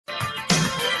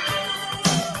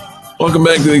Welcome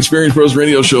back to the Experience Pros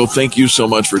Radio Show. Thank you so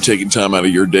much for taking time out of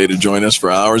your day to join us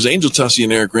for hours. Angel Tussey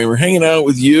and Eric Kramer hanging out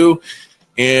with you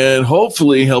and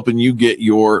hopefully helping you get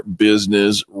your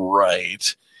business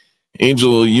right.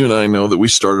 Angel, you and I know that we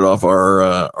started off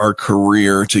our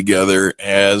career together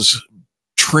as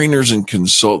trainers and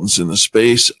consultants in the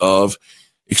space of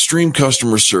extreme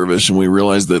customer service, and we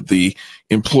realized that the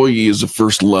employee is the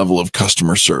first level of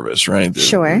customer service, right?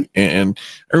 Sure. And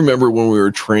I remember when we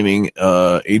were training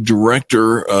a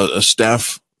director, a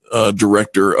staff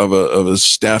director of a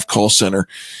staff call center,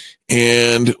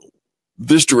 and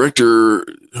this director,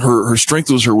 her strength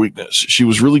was her weakness. She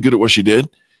was really good at what she did,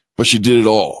 but she did it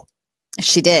all.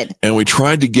 She did. And we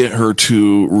tried to get her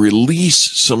to release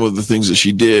some of the things that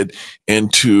she did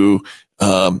and to,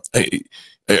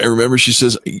 I remember she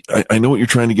says, I know what you're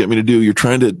trying to get me to do. You're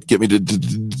trying to get me to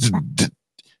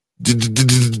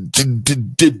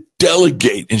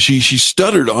delegate. And she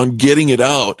stuttered on getting it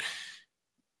out.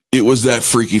 It was that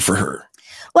freaky for her.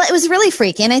 Well, it was really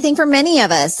freaky. And I think for many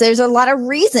of us, there's a lot of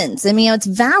reasons. I mean, it's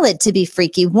valid to be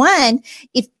freaky. One,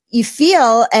 if you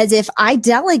feel as if I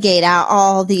delegate out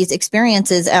all these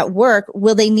experiences at work,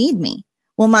 will they need me?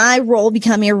 Will my role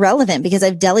become irrelevant because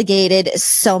I've delegated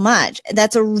so much?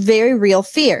 That's a very real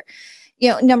fear.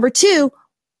 Number two,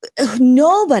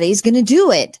 nobody's going to do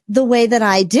it the way that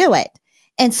I do it.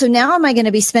 And so now am I going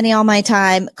to be spending all my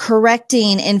time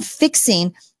correcting and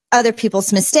fixing other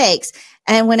people's mistakes?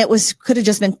 And when could have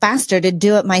just been faster to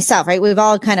do it myself, right? We've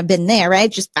all kind of been there, right?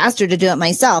 Just faster to do it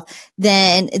myself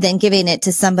than giving it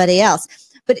to somebody else.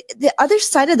 But the other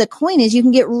side of the coin is you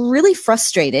can get really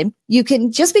frustrated.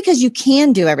 Just because you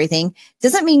can do everything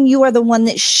doesn't mean you are the one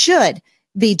that should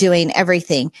be doing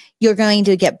everything. You're going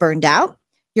to get burned out.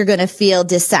 You're going to feel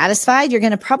dissatisfied. You're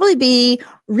going to probably be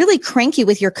really cranky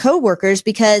with your coworkers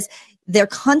because they're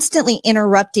constantly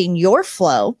interrupting your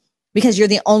flow because you're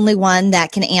the only one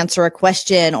that can answer a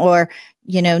question or,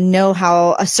 know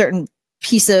how a certain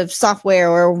piece of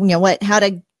software or,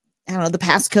 the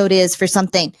passcode is for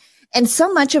something. And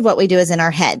so much of what we do is in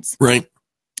our heads. Right.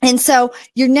 And so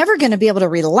you're never going to be able to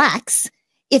relax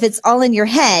if it's all in your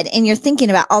head and you're thinking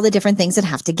about all the different things that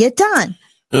have to get done.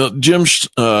 Jim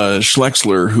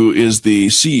Schlexler, who is the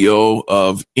CEO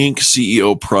of Inc.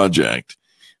 CEO Project,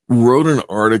 wrote an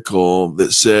article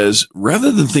that says,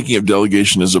 rather than thinking of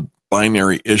delegation as a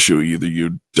binary issue, either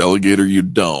you delegate or you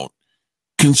don't,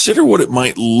 consider what it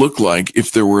might look like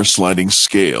if there were a sliding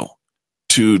scale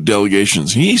to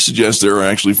delegations. He suggests there are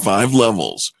actually 5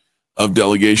 levels of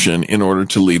delegation in order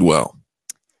to lead well.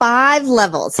 5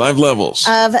 levels. 5 levels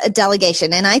of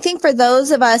delegation. And I think for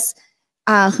those of us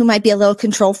who might be a little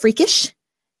control freakish,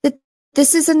 that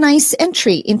this is a nice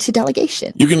entry into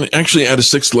delegation. You can actually add a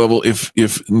 6th level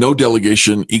if no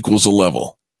delegation equals a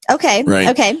level. Okay. Right.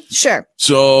 Okay. Sure.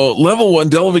 So level 1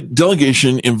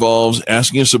 delegation involves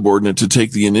asking a subordinate to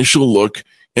take the initial look.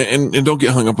 And don't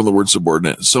get hung up on the word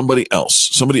subordinate. Somebody else,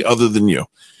 somebody other than you.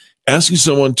 Asking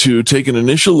someone to take an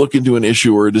initial look into an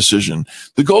issue or a decision.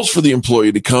 The goal is for the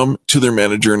employee to come to their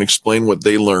manager and explain what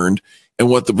they learned and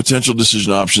what the potential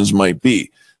decision options might be.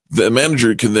 The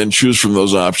manager can then choose from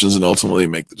those options and ultimately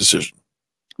make the decision.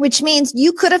 Which means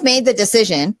you could have made the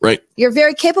decision. Right. You're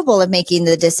very capable of making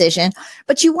the decision,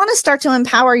 but you want to start to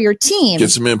empower your team.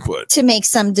 Get some input. To make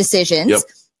some decisions. Yep.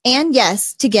 And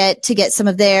yes, to get some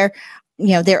of their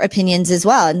opinions as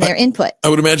well and their input. I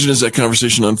would imagine as that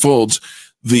conversation unfolds,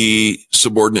 the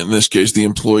subordinate, in this case, the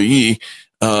employee,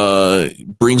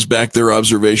 brings back their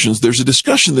observations. There's a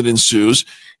discussion that ensues,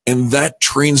 and that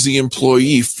trains the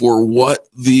employee for what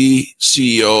the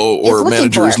CEO or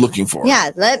manager is looking for.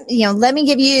 Yeah. Let me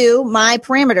give you my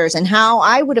parameters and how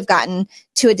I would have gotten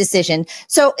to a decision.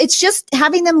 So it's just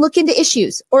having them look into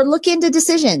issues or look into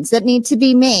decisions that need to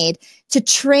be made to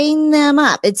train them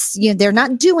up. It's, they're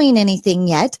not doing anything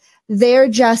yet. They're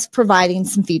just providing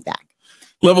some feedback.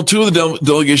 Level 2 of the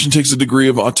delegation takes a degree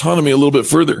of autonomy a little bit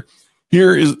further.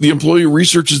 Here is the employee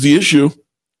researches the issue,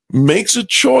 makes a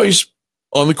choice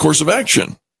on the course of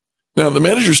action. Now, the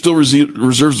manager still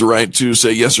reserves the right to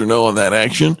say yes or no on that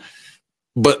action,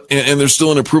 but and there's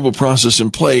still an approval process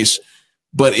in place,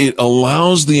 but it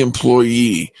allows the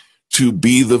employee to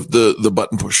be the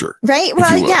button pusher. Right.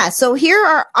 Well, yeah. So here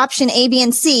are option A, B,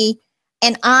 and C.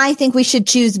 And I think we should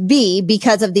choose B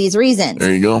because of these reasons.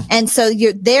 There you go. And so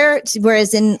you're there.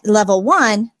 Whereas in level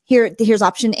 1, here's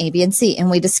option A, B, and C, and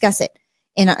we discuss it.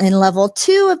 In level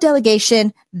 2 of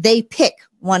delegation, they pick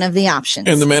one of the options.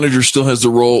 And the manager still has the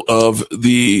role of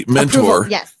the mentor.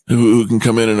 Yes. who can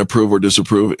come in and approve or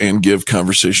disapprove and give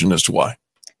conversation as to why.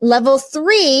 Level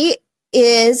 3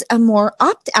 is a more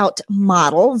opt-out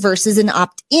model versus an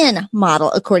opt-in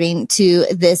model, according to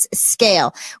this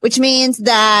scale, which means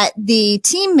that the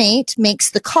teammate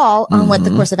makes the call on what the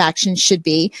course of action should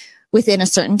be within a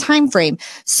certain time frame.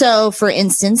 So, for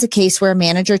instance, a case where a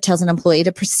manager tells an employee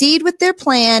to proceed with their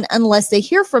plan unless they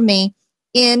hear from me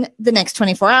in the next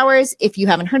 24 hours. If you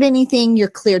haven't heard anything, you're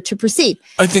cleared to proceed.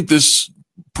 I think this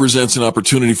presents an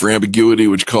opportunity for ambiguity,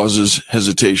 which causes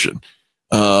hesitation.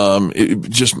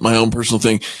 Just my own personal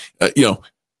thing,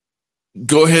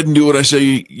 go ahead and do what I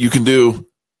say you can do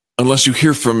unless you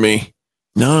hear from me.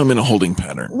 Now I'm in a holding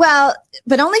pattern. Well,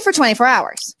 but only for 24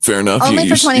 hours. Fair enough. Only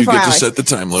for 24 you get hours. to set the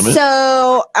time limit.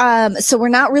 So we're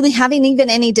not really having even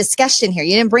any discussion here.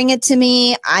 You didn't bring it to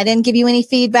me. I didn't give you any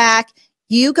feedback.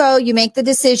 You go, you make the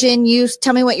decision. You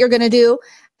tell me what you're going to do.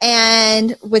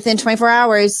 And within 24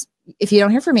 hours, if you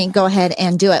don't hear from me, go ahead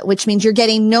and do it, which means you're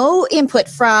getting no input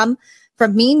from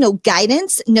me, no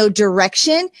guidance, no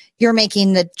direction. You're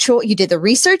making the choice. You did the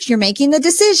research. You're making the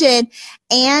decision.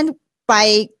 And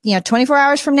by 24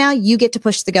 hours from now, you get to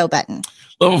push the go button.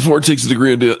 Level 4 takes the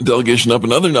degree of delegation up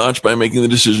another notch by making the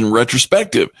decision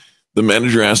retrospective. The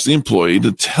manager asks the employee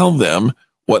to tell them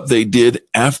what they did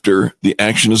after the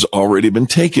action has already been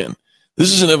taken.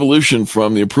 This is an evolution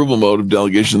from the approval mode of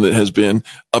delegation that has been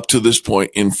up to this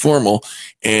point informal,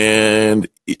 and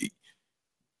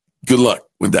good luck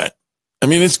with that. I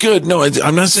mean, it's good. No,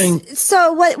 I'm not saying.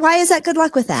 So why is that good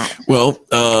luck with that? Well,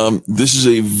 this is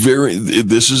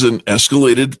an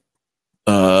escalated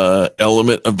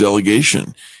element of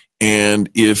delegation. And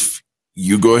if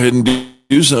you go ahead and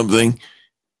do something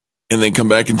and then come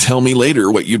back and tell me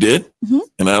later what you did,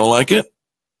 and I don't like it,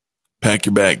 pack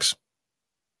your bags.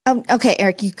 Okay,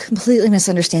 Eric, you completely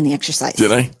misunderstand the exercise.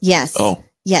 Did I? Yes. Oh.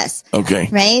 Yes. Okay.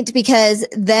 Right? Because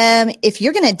if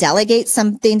you're going to delegate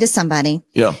something to somebody,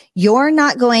 yeah, you're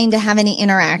not going to have any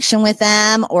interaction with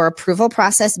them or approval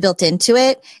process built into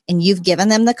it. And you've given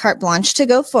them the carte blanche to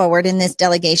go forward in this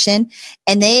delegation,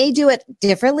 and they do it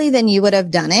differently than you would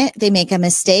have done it. They make a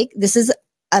mistake. This is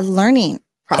a learning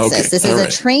process. Okay. This is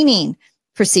a training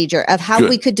procedure of how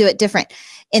we could do it different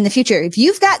in the future. If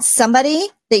you've got somebody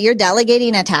that you're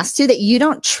delegating a task to that you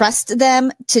don't trust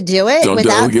them to do it, don't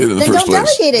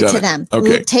delegate it to them.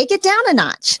 Okay. Take it down a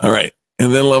notch. All right.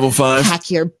 And then level 5.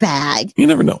 Pack your bag. You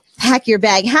never know. Pack your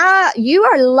bag. You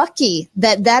are lucky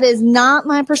that is not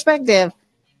my perspective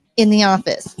in the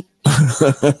office.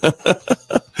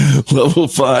 Level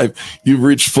 5. You've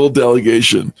reached full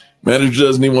delegation. Manager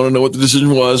doesn't even want to know what the decision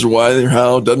was or why or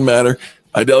how. Doesn't matter.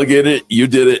 I delegated it. You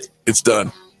did it. It's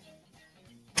done.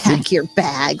 Pack your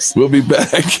bags. We'll be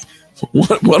back,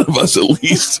 one of us at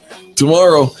least,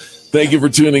 tomorrow. Thank you for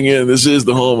tuning in. This is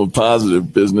the home of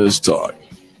positive business talk.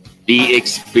 The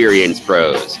Experience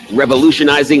Pros,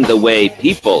 revolutionizing the way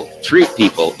people treat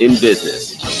people in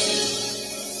business.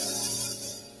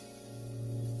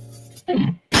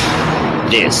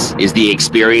 This is the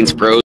Experience Pros.